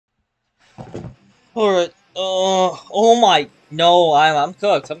Alright, oh my, no, I'm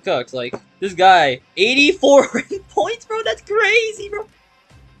cooked, I'm cooked, like, this guy, 84 rank points, bro, that's crazy, bro!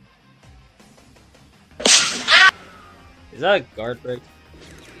 Is that a guard break?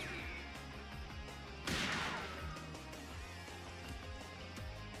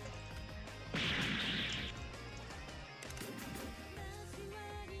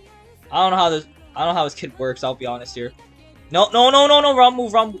 I don't know how this, I don't know how this kid works, I'll be honest here. No, no, no, no, no, wrong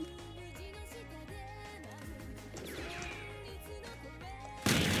move, wrong move.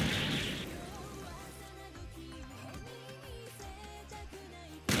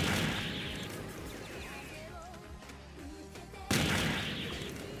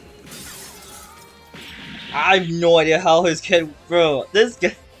 I have no idea how his kid, bro. This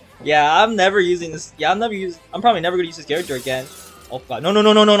guy, yeah, I'm never using this. Yeah, I'm probably never gonna use this character again. Oh god, no, no,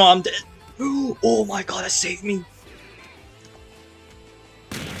 no, no, no, no, I'm dead. Oh my god, that saved me.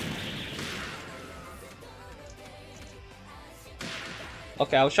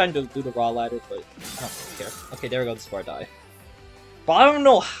 Okay, I was trying to do the raw ladder, but I don't care. Okay, there we go. This is where I die. But I don't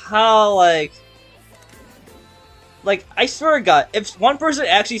know how, like, I swear to God, if one person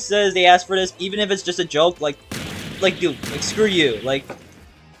actually says they asked for this, even if it's just a joke, like, dude, like, screw you, like.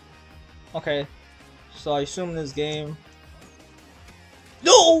 Okay, so I assume this game.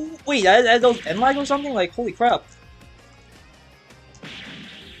 No, wait, that those end lag or something? Like, holy crap!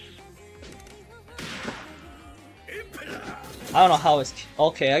 I don't know how it's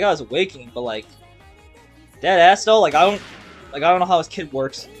okay. I got his awakening, but like, that ass though, like, I don't know how his kid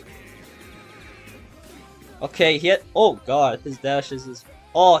works. Okay, he had, oh god, his dash is his.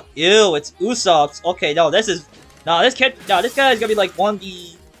 Oh, ew, it's Usopp's. Okay, no, this is, no, this kid, no, this guy is gonna be like one of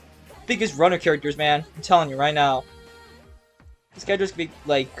the biggest runner characters, man. I'm telling you right now. This guy just be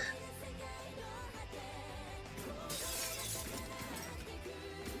like.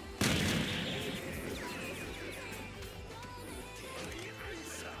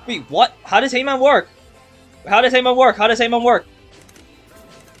 Wait, what? How does Heyman work? How does Heyman work? How does Heyman work?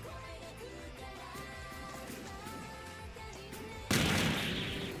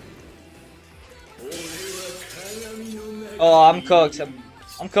 Oh, I'm cooked.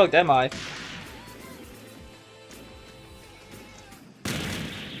 I'm cooked, am I?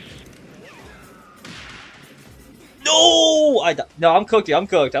 No! No, I'm cooked. I'm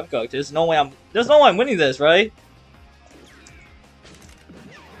cooked. I'm cooked. There's no way I'm winning this, right?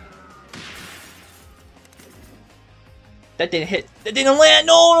 That didn't hit. That didn't land.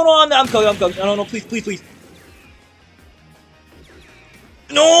 No, no, no. I'm cooked. I'm cooked. No, no, no. Please, please, please.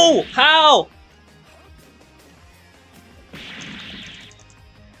 No! How?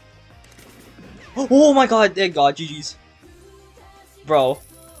 Oh my god. Thank god. GG's. Bro.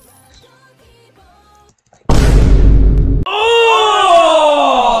 Oh!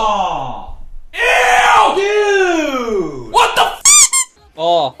 Ew! Dude! What the f?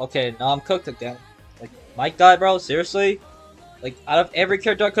 Oh, okay. Now I'm cooked again. Like, Mike Guy, bro? Seriously? Like, out of every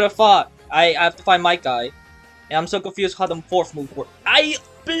character I could have fought, I have to find Mike Guy. And I'm so confused how the fourth move worked. I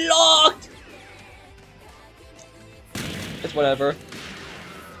blocked! It's whatever.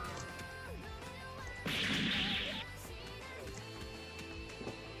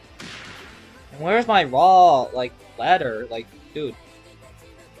 And where's my raw, like, ladder? Like, dude.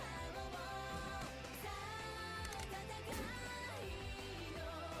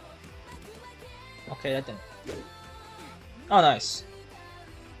 Okay, that didn't. Oh, nice.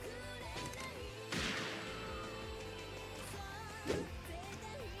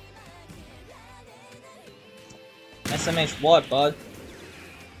 SMH what, bud?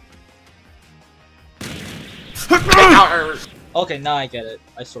 Okay, now I get it.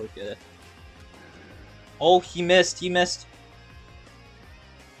 I sort of get it. Oh, he missed. He missed.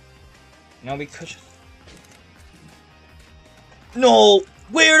 No, because. No!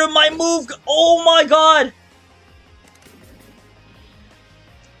 Where did my move go? Oh my god!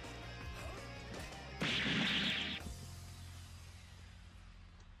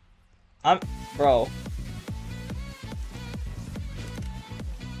 Bro.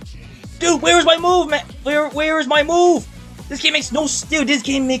 Dude, where is my move, man? Where is my move? This game makes no, dude, this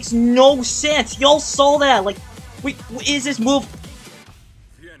game makes no sense. Y'all saw that. Like, wait, is this move?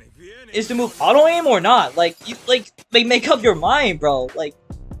 Is the move auto aim or not? Like, you, like, make up your mind, bro. Like,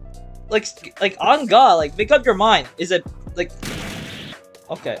 on God, like, make up your mind. Is it, like,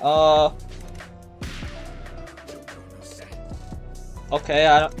 okay, okay,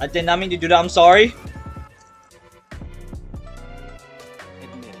 I did not mean to do that. I'm sorry.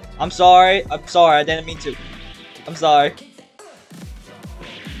 I'm sorry. I'm sorry. I didn't mean to. I'm sorry.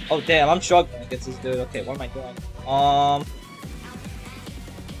 Oh damn, I'm struggling against this dude. Okay, what am I doing?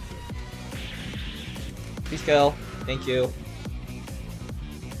 Please kill. Thank you.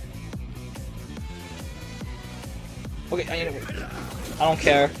 Okay, I don't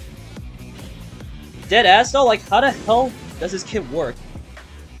care. Dead ass though, like how the hell does this kid work?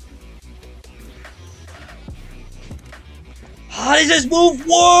 How does this move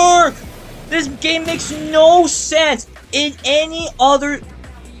work? This game makes no sense in any other.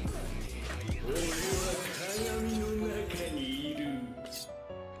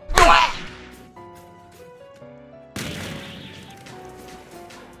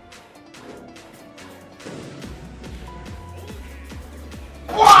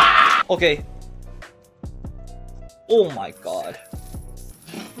 Okay. Oh my god.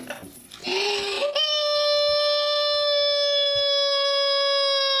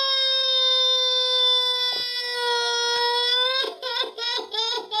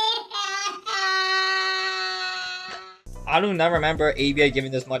 I do not remember ABA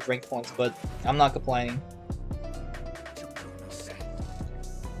giving this much rank points, but I'm not complaining.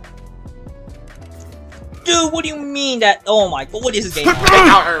 Dude, what do you mean that? Oh my god, what is this game?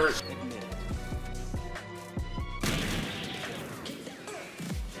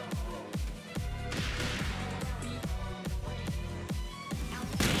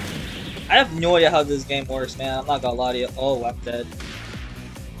 I have no idea how this game works, man. I'm not gonna lie to you. Oh, I'm dead.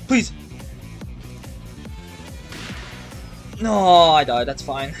 Please. No, I died. That's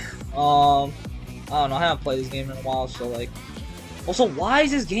fine. I don't know. I haven't played this game in a while, so like. Also, why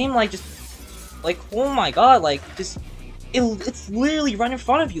is this game like just like? Oh my god! Like just it's literally right in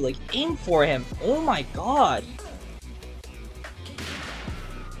front of you. Like aim for him. Oh my god.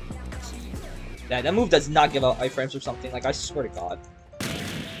 That move does not give out iframes or something. Like I swear to God.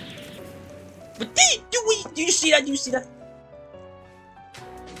 But do you see that? Do you see that?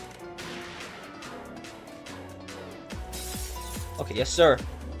 Okay, yes, sir.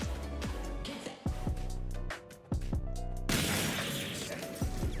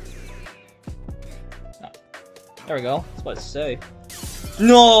 Oh, there we go. I was about to say.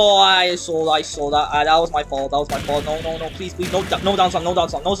 No, I sold that. That was my fault. That was my fault. No, please, no down slam, no down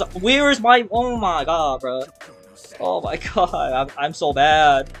slam, no. Where is my? Oh my god, bro. Oh my god, I'm so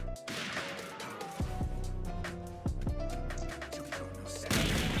bad.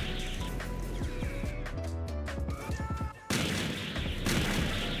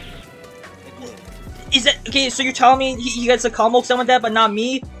 Is that okay? So you're telling me he gets a combo summon that, but not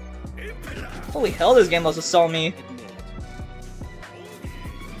me? Holy hell, this game must have sell me.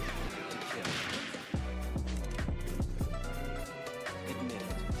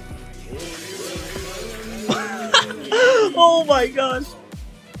 Oh my god.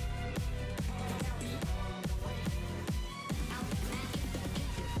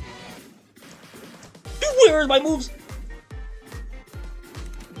 Dude, where are my moves?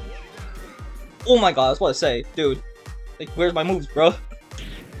 Oh my god, I was about to say, dude. Like, where's my moves, bro?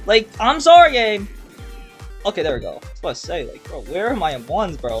 Like, I'm sorry, game. Okay, there we go. I was about to say, like, bro, where are my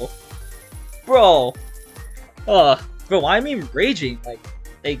M1s, bro? Bro. Bro, why am I raging?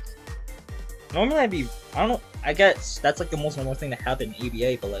 Like, normally I'd be, I don't know, I guess that's like the most normal thing to happen in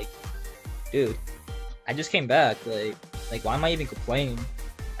ABA, but like, dude, I just came back, like, why am I even complaining?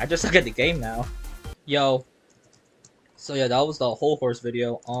 I just suck at the game now. Yo. So yeah, that was the whole horse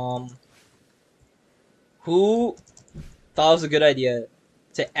video. Who thought it was a good idea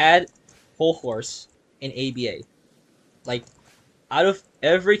to add whole horse in ABA? Like, out of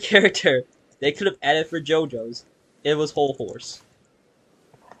every character they could have added for JoJo's, it was whole horse.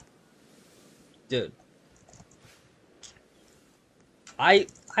 Dude. I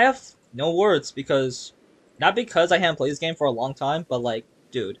have no words because, not because I haven't played this game for a long time, but like,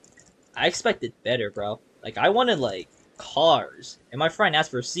 dude, I expected better, bro. Like, I wanted like cars, and my friend asked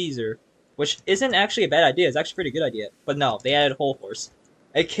for Caesar, which isn't actually a bad idea. It's actually a pretty good idea. But no, they added whole horse.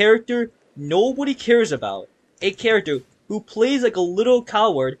 A character nobody cares about. A character who plays like a little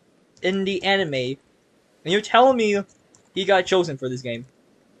coward in the anime. And you're telling me he got chosen for this game.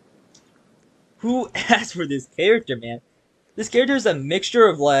 Who asked for this character, man? This character is a mixture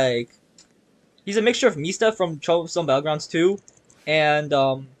of like... He's a mixture of Mista from Troublesome Battlegrounds 2 and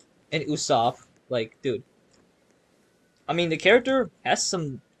Usopp. Like, dude. I mean, the character has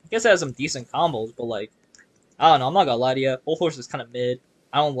some... I guess it has some decent combos, but like, I don't know, I'm not gonna lie to you. Whole horse is kind of mid.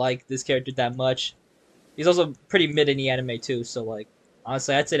 I don't like this character that much. He's also pretty mid in the anime too, so like,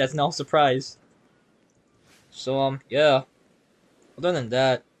 honestly, I'd say that's no surprise. So, yeah. Other than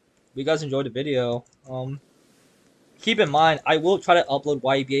that, if you guys enjoyed the video, keep in mind, I will try to upload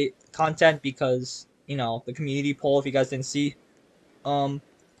YBA content because, you know, the community poll, if you guys didn't see.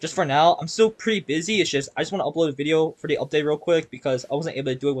 Just for now, I'm still pretty busy. It's just, I just want to upload a video for the update real quick because I wasn't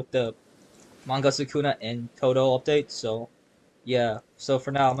able to do it with the Manga Sukuna and Todo update. So yeah. So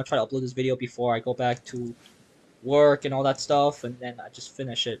for now, I'm gonna try to upload this video before I go back to work and all that stuff, and then I just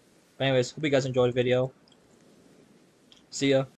finish it. But anyways, hope you guys enjoyed the video. See ya.